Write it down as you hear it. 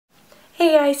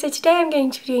Hey guys, so today I'm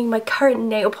going to be doing my current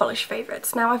nail polish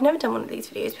favourites. Now I've never done one of these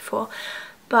videos before,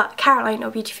 but Caroline or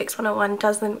Beauty Fix 101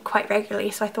 does them quite regularly,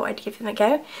 so I thought I'd give them a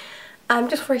go.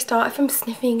 Just before I start, if I'm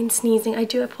sniffing and sneezing, I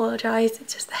do apologise,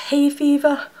 it's just the hay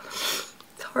fever.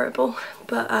 It's horrible,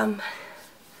 but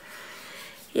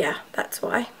yeah, that's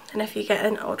why. And if you get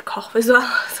an odd cough as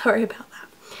well, sorry about that.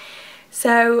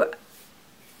 So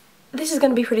this is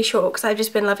going to be pretty short because I've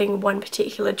just been loving one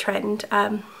particular trend.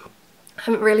 I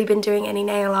haven't really been doing any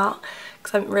nail art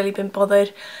because I haven't really been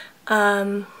bothered, so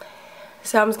I'm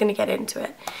just going to get into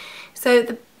it. So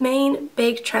the main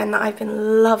big trend that I've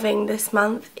been loving this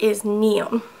month is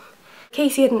neon. In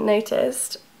case you hadn't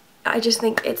noticed, I just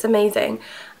think it's amazing.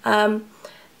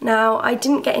 Now I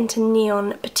didn't get into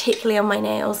neon particularly on my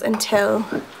nails until,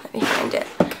 let me find it,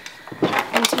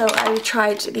 until I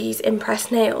tried these Impress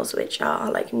nails, which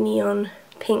are like neon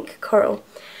pink coral.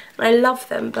 And I love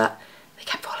them, but they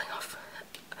kept falling off.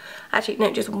 Actually,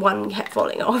 no, just one kept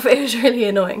falling off. It was really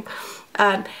annoying.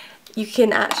 You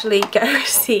can actually go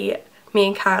see me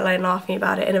and Caroline laughing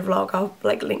about it in a vlog. I'll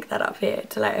like link that up here.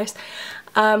 It's hilarious.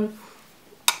 But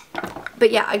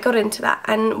yeah, I got into that,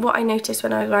 and what I noticed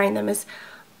when I was wearing them is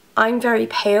I'm very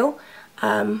pale.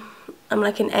 I'm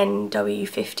like an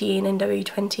NW15,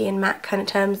 NW20 in MAC kind of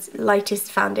terms,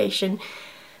 lightest foundation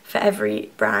for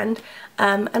every brand.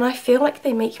 And I feel like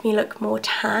they make me look more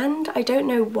tanned. I don't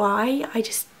know why, I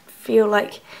just feel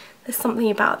like there's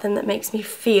something about them that makes me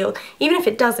feel, even if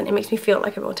it doesn't, it makes me feel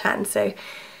like I'm more tan, so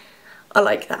I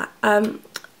like that.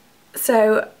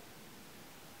 So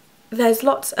there's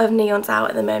lots of neons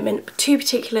out at the moment. Two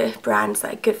particular brands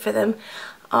that are good for them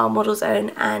are Model's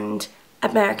Own and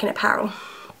American Apparel.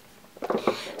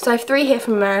 So I have three here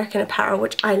from American Apparel,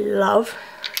 which I love.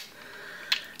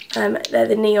 They're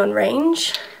the neon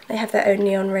range. They have their own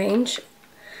neon range.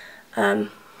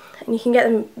 And you can get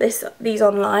them these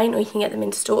online, or you can get them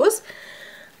in stores.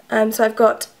 So I've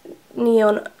got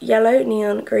neon yellow,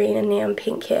 neon green and neon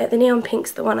pink here. The neon pink's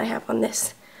the one I have on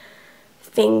this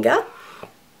finger.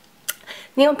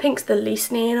 Neon pink's the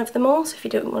least neon of them all, so if you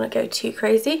don't want to go too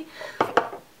crazy.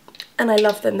 And I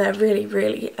love them, they're really,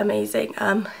 really amazing.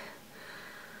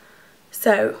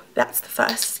 So that's the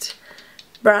first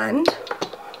brand.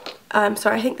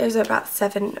 Sorry, I think those are about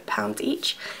 £7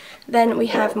 each. Then we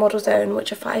have Model's Own,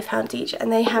 which are £5 each,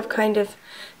 and they have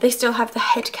they still have the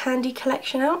Head Candy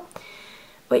collection out,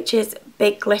 which is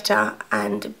big glitter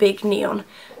and big neon.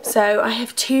 So I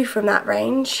have two from that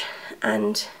range,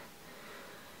 and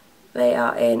they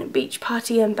are in Beach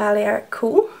Party and Balearic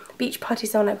Cool. Beach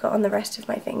Party's the one I've got on the rest of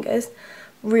my fingers.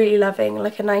 Really loving,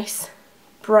 like a nice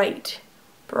bright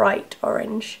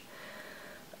orange.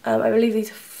 I believe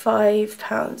these are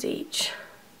 £5 each.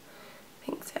 I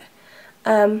think so.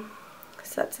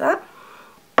 So that's that.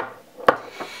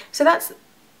 So that's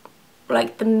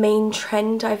like the main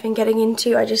trend I've been getting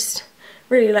into. I just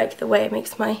really like the way it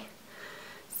makes my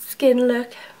skin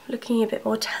looking a bit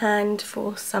more tanned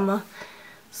for summer,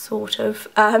 sort of.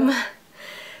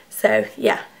 So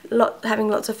yeah, having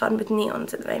lots of fun with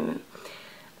neons at the moment.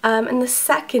 And the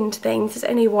second thing, there's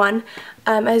only one,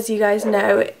 as you guys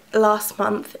know, last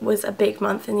month was a big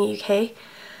month in the UK.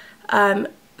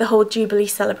 The whole Jubilee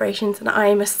celebrations, and I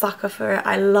am a sucker for it.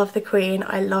 I love the Queen,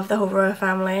 I love the whole royal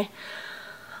family.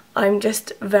 I'm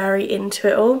just very into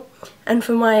it all. And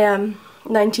for my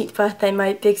 19th birthday,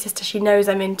 my big sister, she knows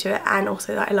I'm into it, and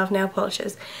also that I love nail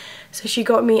polishes. So she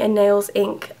got me a Nails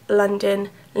Inc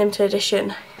London limited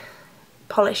edition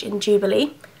polish in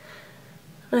Jubilee.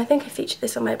 And I think I featured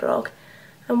this on my blog.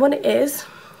 And what it is,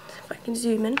 if I can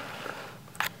zoom in.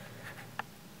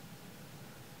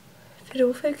 If it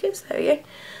all focus, there we go.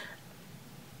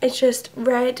 It's just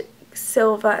red,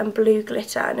 silver and blue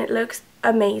glitter, and it looks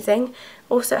amazing.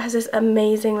 Also it has this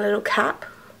amazing little cap.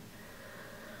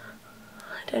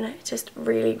 I don't know, it's just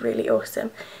really, really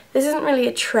awesome. This isn't really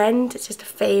a trend, it's just a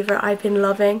favourite I've been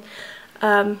loving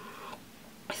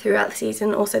throughout the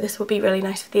season. Also this will be really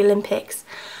nice for the Olympics.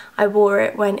 I wore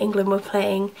it when England were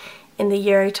playing in the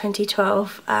Euro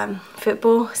 2012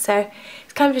 football, so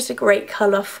it's kind of just a great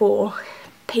colour for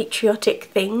patriotic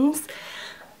things.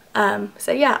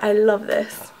 So yeah, I love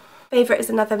this. Favourite is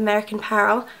another American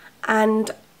Apparel,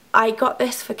 and I got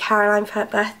this for Caroline for her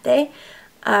birthday,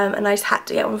 and I just had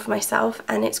to get one for myself,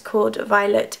 and it's called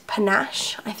Violet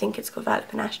Panache. I think it's called Violet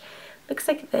Panache. Looks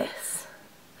like this,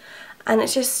 and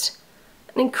it's just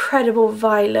an incredible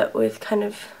violet with kind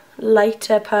of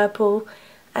lighter purple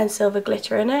and silver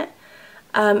glitter in it.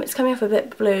 It's coming off a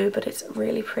bit blue, but it's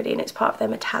really pretty, and it's part of their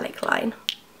metallic line.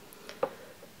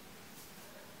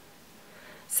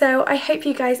 So I hope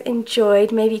you guys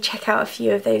enjoyed. Maybe check out a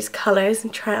few of those colours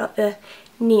and try out the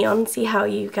neon, see how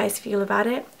you guys feel about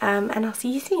it, and I'll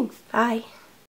see you soon. Bye.